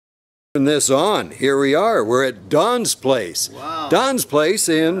Turn this on. Here we are. We're at Don's place. Wow. Don's place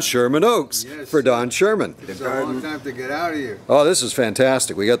in Sherman Oaks for Don Sherman. It's a long time to get out of here. Oh, this is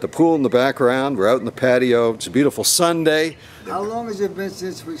fantastic. We got the pool in the background. We're out in the patio. It's a beautiful Sunday. How long has it been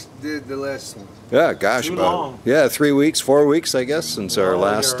since we did the last one? Yeah, gosh, Too about long. 3 weeks, 4 weeks, I guess, since our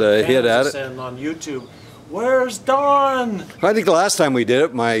last hit at it. And on YouTube, where's Don? I think the last time we did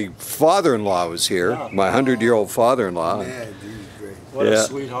it, my father-in-law was here. Yeah. My 100-year-old father-in-law. Man, he's great. What Yeah. a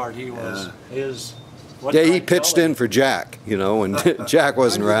sweetheart he was. What Yeah, can he I pitched tell in for Jack, you know, when Jack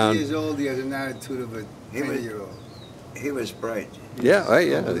wasn't 100 around. years old, he has an attitude of a 10-year-old. He was bright. Yeah, right,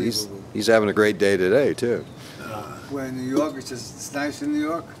 yeah. He's having a great day today, too. When in New York, it's nice in New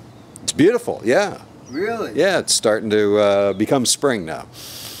York? It's beautiful, yeah. Really? Yeah, it's starting to become spring now.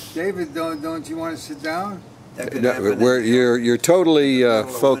 David, don't you want to sit down? That could No, happen in we're, New York. you're totally In the middle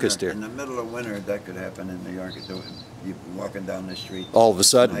of focused winter. here. In the middle of winter, that could happen in New York. You're walking down the street. All of a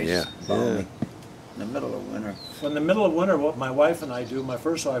sudden, nice, yeah. balmy. In the middle of winter. In the middle of winter, what my wife and I do, my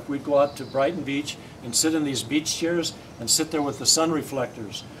first wife, we'd go out to Brighton Beach and sit in these beach chairs and sit there with the sun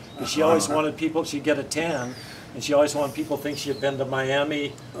reflectors. Because she always wanted people, she'd get a tan, and she always wanted people to think she had been to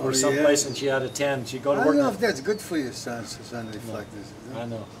Miami or someplace and she had a tan. She'd go to I work. don't know if that's good for your sun reflectors. I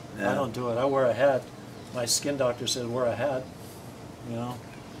know. Yeah. I don't do it. I wear a hat. My skin doctor said wear a hat, you know.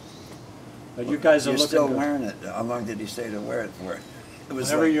 But you guys are You're looking still good. wearing it. How long did he say to wear it for? It was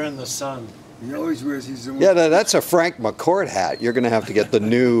Whenever like, you're in the sun. He always wears his own. Yeah, that's a Frank McCourt hat. You're going to have to get the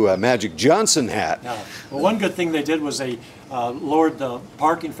new Magic Johnson hat. Yeah. Well, one good thing they did was they lowered the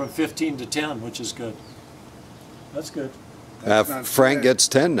parking from 15 to 10, which is good. That's good. That's not Frank bad. gets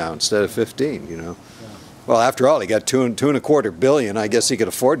 10 now instead of 15, you know. Yeah. Well, after all, he got two and a quarter billion. I guess he could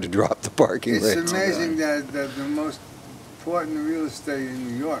afford to drop the parking It's rates. amazing that the most important real estate in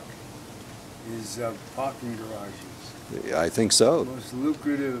New York is parking garages. I think so. Most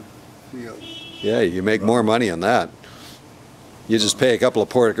lucrative field. Yeah, you make more money on that. You just pay a couple of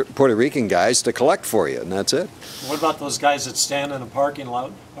Puerto Rican guys to collect for you, and that's it. What about those guys that stand in a parking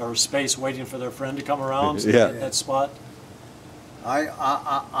lot or space waiting for their friend to come around? Yeah. At that spot. I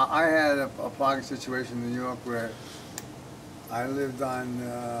had a parking situation in New York where I lived on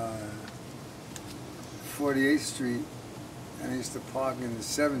 48th Street, and I used to park in the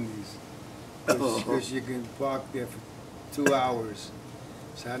 70s because you can park there for 2 hours.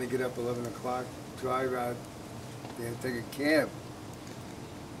 So I had to get up 11 o'clock, drive out there, take a cab.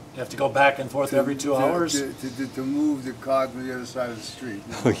 You have to go back and forth every 2 hours. To move the car to the other side of the street.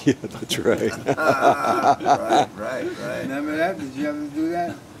 Oh, yeah, that's right. right. Remember that? Did you have to do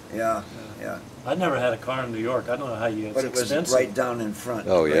that? Yeah. I never had a car in New York. I don't know how you. It's But it was expensive. right down in front.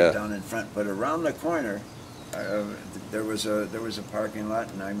 Oh, yeah. Right down in front. But around the corner, there was a parking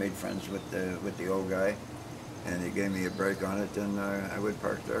lot, and I made friends with the old guy, and he gave me a break on it, and I would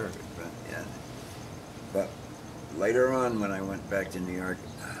park there. But later on, when I went back to New York,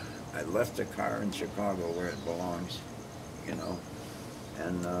 I left the car in Chicago where it belongs, you know,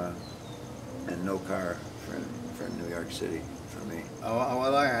 and no car for New York City for me. Oh,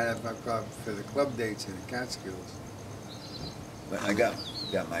 well, I had a car for the club dates in the Catskills. But I got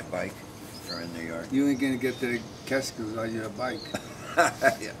my bike for in New York. You ain't gonna get to the Catskills on your bike.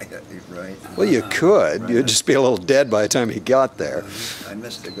 Yeah, right. Well, you could. You'd just be a little dead by the time you got there. I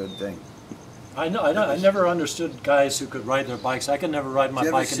missed a good thing. I never understood guys who could ride their bikes. I could never ride my Did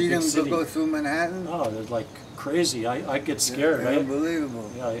you ever bike in a see big them city. go through Manhattan? Oh, they're like crazy. I get scared. They're unbelievable.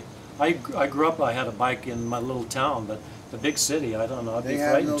 I grew up. I had a bike in my little town, but the big city, I don't know. I'd They be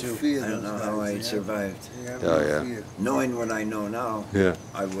have frightened no to. fear. I don't know how I survived. They have Oh, no yeah. fear. Knowing what I know now, Yeah,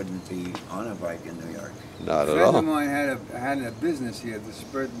 I wouldn't be on a bike in New York. not A at friend of all. mine had a business. He had the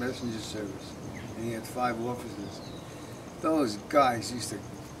Spurt Messenger Service, and he had 5 offices. Those guys used to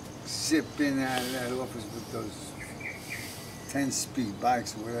zip in and out of that office with those 10-speed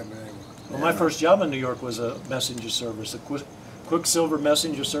bikes or whatever they were. Well, my first job in New York was a messenger service, a Quicksilver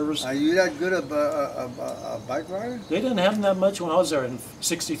messenger service. Are you that good a bike rider? They didn't have them that much when I was there in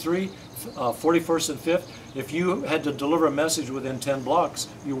 '63, 41st and 5th. If you had to deliver a message within 10 blocks,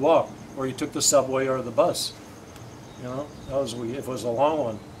 you walked, or you took the subway or the bus. You know, that was if it was a long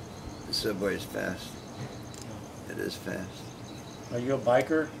one. The subway is fast. It is fast. Are you a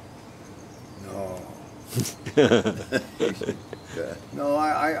biker? No. Good. No,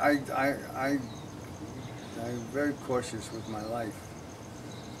 I'm very cautious with my life.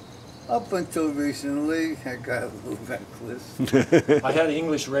 Up until recently, I got a little reckless. I had an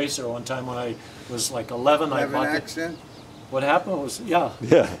English racer one time when I was like 11. I Have an bought accent? What happened was, yeah.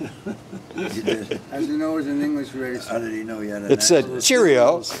 Yeah. You did. As you know, it was an English race. How did he know you had an It said accent?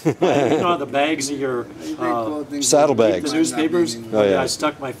 Cheerio. You know the bags of your Saddlebags. the newspapers? Oh, yeah. I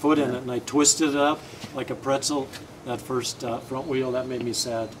stuck my foot in it and I twisted it up like a pretzel. That first front wheel, that made me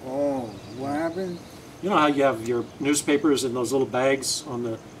sad. Oh, what happened? You know how you have your newspapers in those little bags on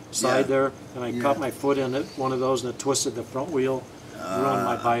the side Yeah. there? And I Yeah. caught my foot in it, one of those, and it twisted the front wheel, ruined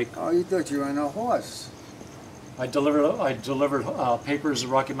my bike. Oh, you thought you were on a horse. I delivered papers of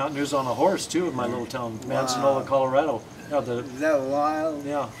Rocky Mountain News on a horse too in my little town, Manzanola, Colorado. Yeah, Is that wild?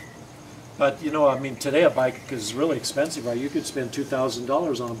 yeah. But you know, I mean, today a bike is really expensive, right? You could spend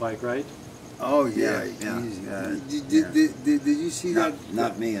 $2,000 on a bike, right? Oh, yeah. Yeah, Easy. yeah, Did you see that?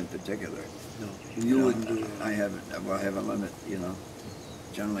 Not me in particular. You wouldn't do that. I have a limit, you know.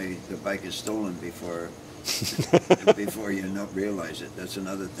 Generally, the bike is stolen before you realize it. That's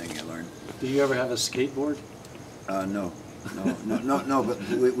another thing you learn. Do you ever have a skateboard? No. But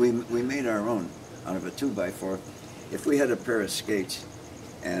we made our own out of a 2x4. If we had a pair of skates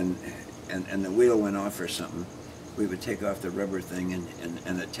and the wheel went off or something, we would take off the rubber thing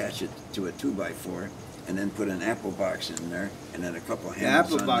and attach it to a 2x4, and then put an apple box in there, and then a couple handles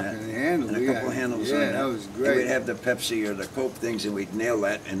apple on box that, and the handle, and a couple yeah. handles Yeah, on that. that was And great. we'd have the Pepsi or the Coke things, and we'd nail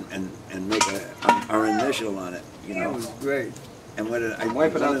that and make our initial on it, you That know. was great. And what did I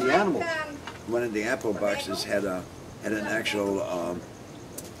Wiping out the animals. one of the apple boxes had an actual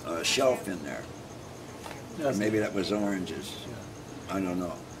shelf in there. Yes. Maybe that was oranges. I don't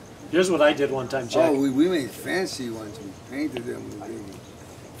know. Here's what I did one time, Jack. Oh, we made fancy ones. We painted them. We gave them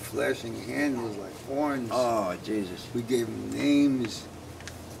flashing handles like horns. Oh, Jesus. We gave them names.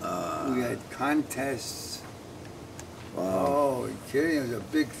 We had contests. Oh, you kidding? It was a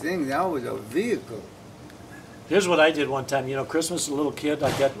big thing. That was a vehicle. Here's what I did one time. You know, Christmas, a little kid,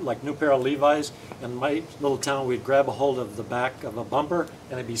 I'd get like new pair of Levi's. In my little town, we'd grab a hold of the back of a bumper,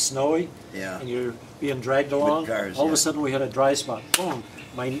 and it'd be snowy. Yeah. And you're being dragged along. cars, All of yeah. a sudden, we hit a dry spot. Boom.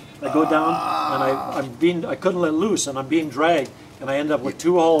 I go down, and I couldn't let loose, and I'm being dragged, and I end up with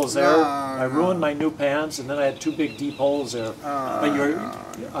 2 holes there. I ruined my new pants, and then I had 2 big deep holes there. But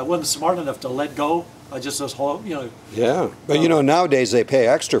I wasn't smart enough to let go. I just was, you know. Yeah, but you know, nowadays they pay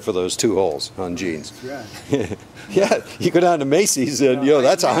extra for those 2 holes on jeans. Yeah. Yeah, you go down to Macy's and, you know,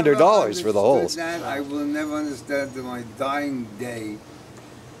 that's I never $100 for the holes. understood that. I will never understand to my dying day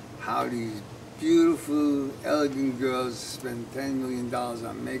how these beautiful, elegant girls spend $10 million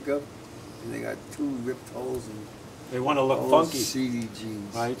on makeup, and they got 2 ripped holes in They want to look old funky, seedy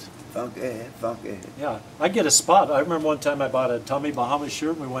jeans. right? Funky. Yeah, I get a spot. I remember one time I bought a Tommy Bahama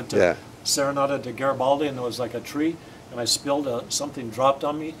shirt. And we went to Yeah. Serenata de Garibaldi, and there was like a tree, and I spilled something dropped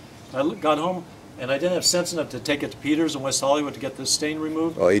on me. I got home, and I didn't have sense enough to take it to Peters in West Hollywood to get the stain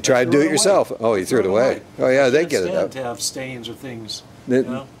removed. Oh, you I tried to threw do it yourself. Oh, you threw it away. Oh, yeah, they Can't get it stand out. to have stains or things. They, you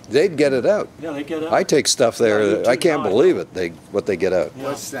know? They'd get it out. Yeah, they get out. I take stuff there, Yeah, you I too, can't no, I believe it, what they get out. Yeah.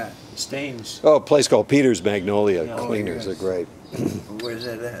 What's that? Stains. Oh, a place called Peter's Magnolia Yeah. Cleaners yes. are great. Where's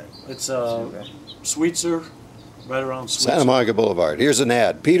that at? It's Sweetser, right around Sweetser. Santa Monica Boulevard. Here's an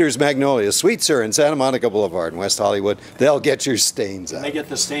ad. Peter's Magnolia, Sweetser in Santa Monica Boulevard in West Hollywood. They'll get your stains And they out. get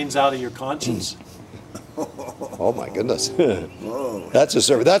the stains out of your conscience. Oh my goodness. Whoa. That's a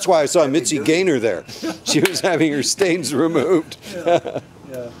service. That's why I saw Mitzi Gaynor there. She was having her stains removed.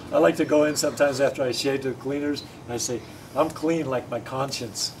 Yeah, I like to go in sometimes after I shave the cleaners, and I say, I'm clean like my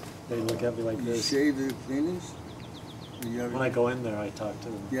conscience. They look at me like You this. shave the cleaners? When I go in there, I talk to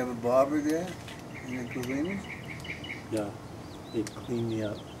them. You have a barber there in the cleaners? Yeah, they clean me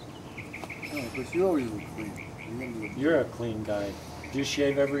up. Oh, but you always look clean. You never look You're a clean guy. Do you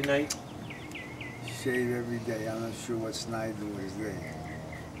shave every night? shave every day. I'm not sure what Snyder was there.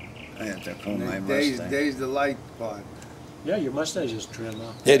 I have to comb my Days mustache. the light part. Yeah, your mustache is trimmed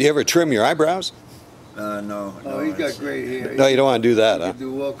up. Yeah, do you ever trim your eyebrows? No. Oh, he's got it's- great hair. No, you don't want to do that, He huh? could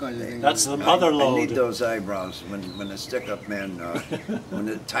do all kinds of things. That's the with it. mother I need load. those eyebrows. When the stick-up man, when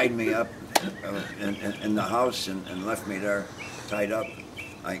it tied me up in the house and left me there tied up,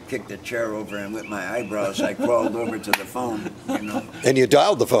 I kicked the chair over, and with my eyebrows, I crawled over to the phone, you know. And you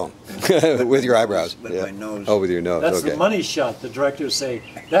dialed the phone with your eyebrows. With Yeah. my nose. Oh, with your nose. That's okay. the money shot. The directors say,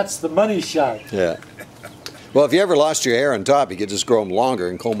 that's the money shot. Yeah. Well, if you ever lost your hair on top, you could just grow them longer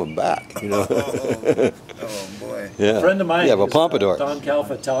and comb them back. You know. Oh, boy. Yeah. A friend of mine, You have a is, pompadour. Don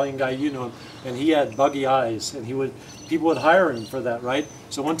Calfa, Italian guy, you know him, and he had buggy eyes, and people would hire him for that, right?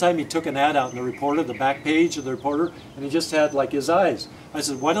 So one time he took an ad out in the Reporter, the back page of the Reporter, and he just had like his eyes. I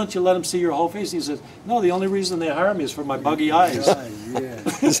said, why don't you let him see your whole face? He said, no, the only reason they hire me is for my buggy eyes.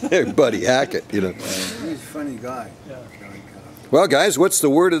 Yeah. Buddy Hackett, you know. He's a funny guy. Yeah. John Cobb. Well, guys, what's the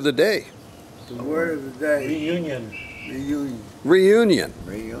word of the day? The word of the day. Reunion. Reunion. Reunion.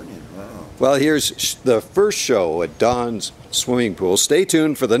 Reunion, wow. Well, here's the first show at Don's swimming pool. Stay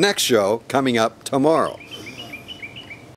tuned for the next show coming up tomorrow.